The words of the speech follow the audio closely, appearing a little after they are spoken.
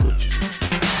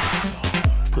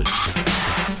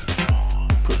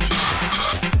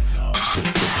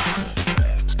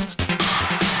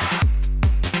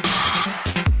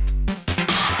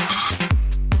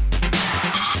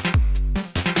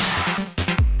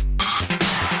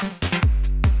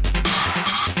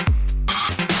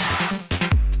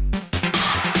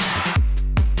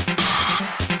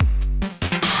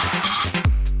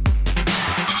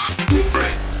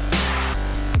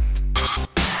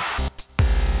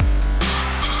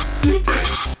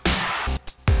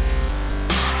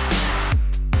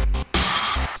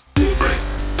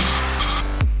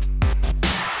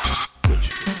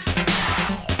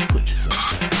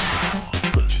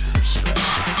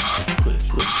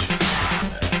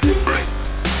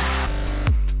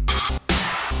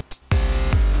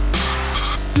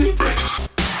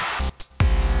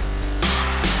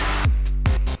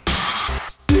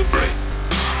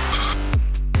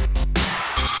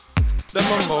The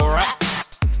mumble rap.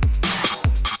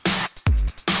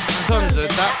 Tons of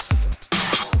that's.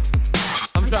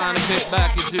 I'm trying to fit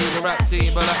back into the rap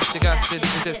scene, but lactic acid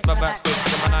to tip my back with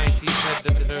to my 90s head to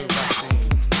the new vaccine.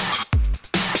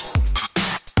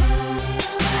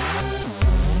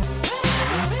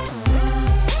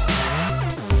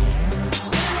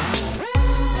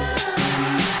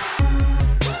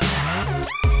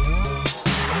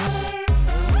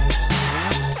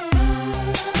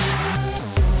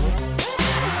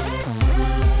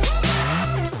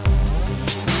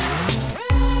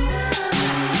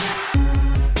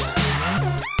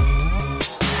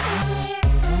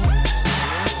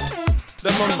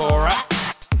 The mumble rap.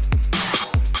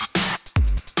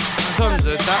 Tons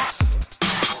of that's.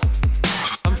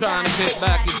 I'm trying to fit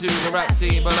back into the rap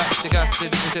scene, but lactic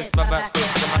acid to tip my back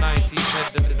with to my 90s head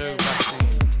to the new vaccine.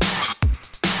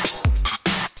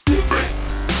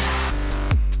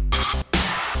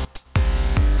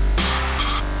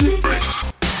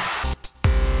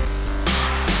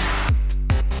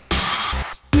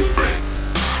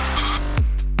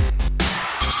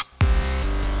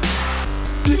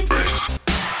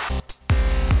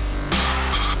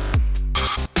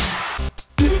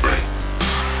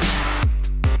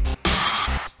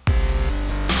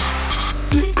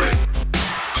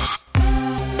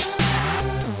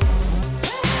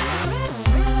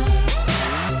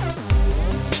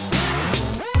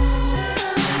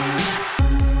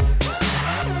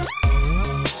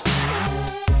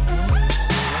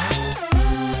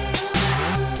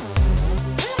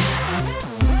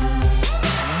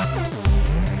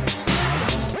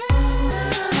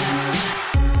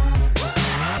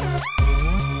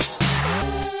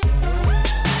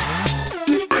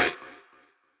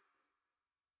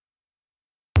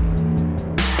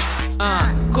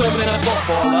 Could have been a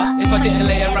footballer if I didn't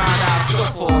lay around out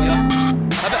stuff for ya.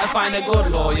 I better find a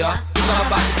good lawyer, cause I'm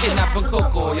about to kidnap and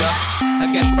cook all ya. I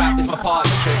guess rap is my party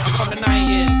trick. From the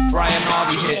 90s, Brian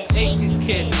Harvey hits, 80s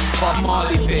kids, Bob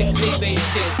Marley picks, big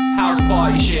kids, house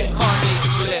party shit. Can't make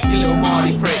you flip, you little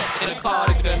Marley prick. In a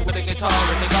cardigan with a guitar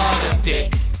in the garden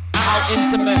dick. How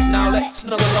intimate, now let's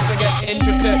snuggle up and get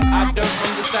intricate. I don't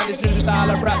understand this new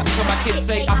style of rap, so my kids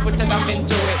say I pretend I'm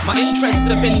into it. My interests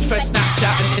of interest,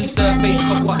 Snapchat and Insta,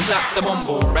 Facebook, WhatsApp, the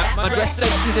mumble rap. My dress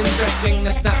sense is interesting, a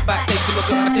snapback, take a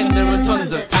look at my Tinder and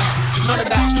tons of tats. None of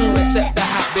that's true except the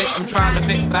habit. I'm trying to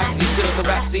fit back into the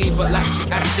rap scene, but lactic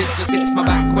acid just hits my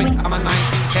back quick. I'm a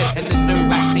 90s head and there's no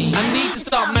vaccine. I need to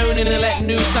stop moaning and let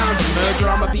new sound emerge, or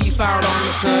I'ma be found on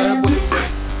the curb.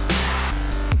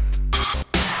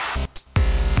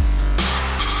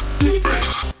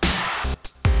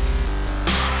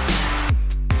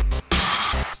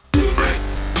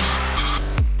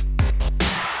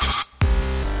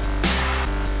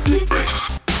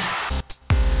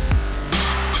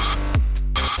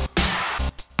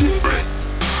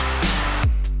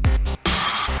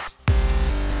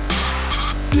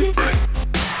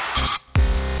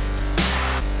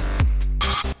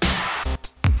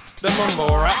 The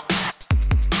mumble rap.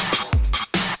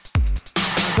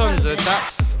 Tons of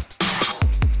that's.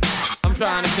 I'm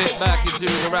trying to fit back into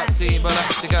the rap scene, but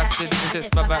lactic acid to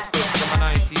tip my back with to my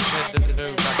 90s head to the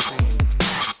new vaccine.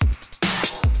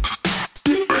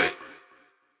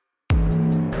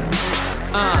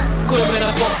 Could have been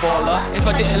a footballer if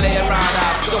I didn't lay around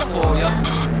out stuff for ya.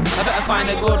 I better find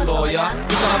a good lawyer,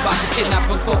 cause I'm about to kidnap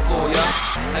and cook all ya.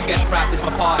 I guess rap is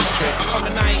my party trick. From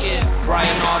the 90s, Brian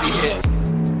Harvey hits.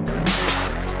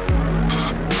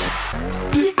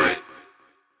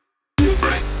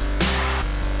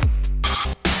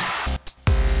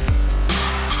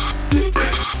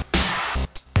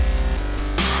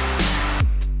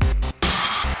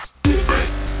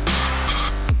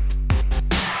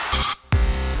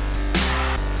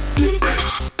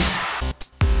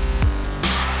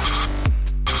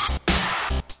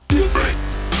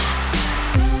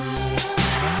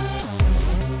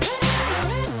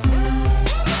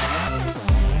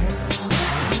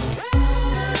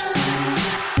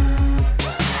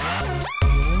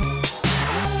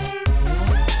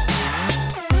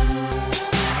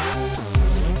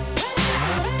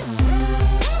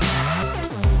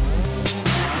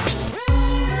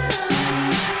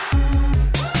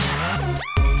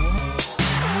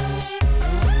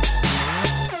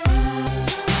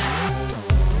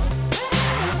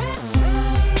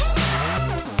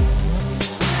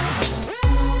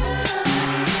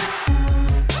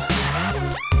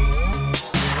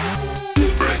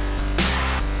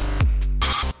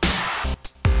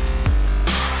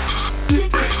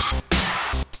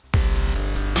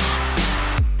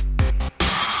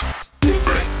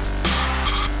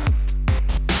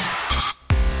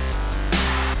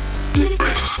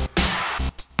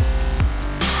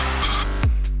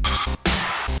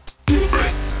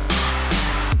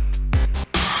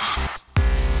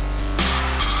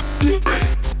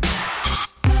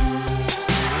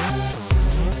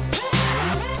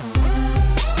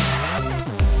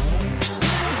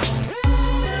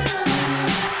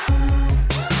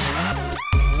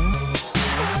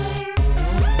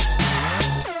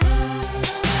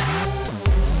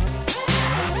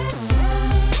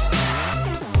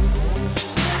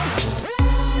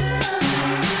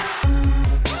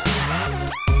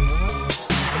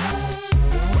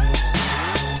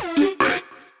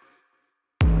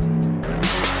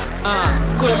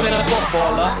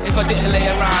 If I didn't lay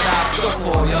around, I'd stuff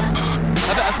for ya.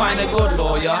 I better find a good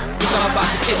lawyer, cause I'm about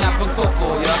to kidnap and cook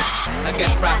all ya. I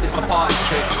guess rap is my party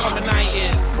trick. From the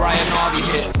 90s, Brian Harvey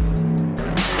hits.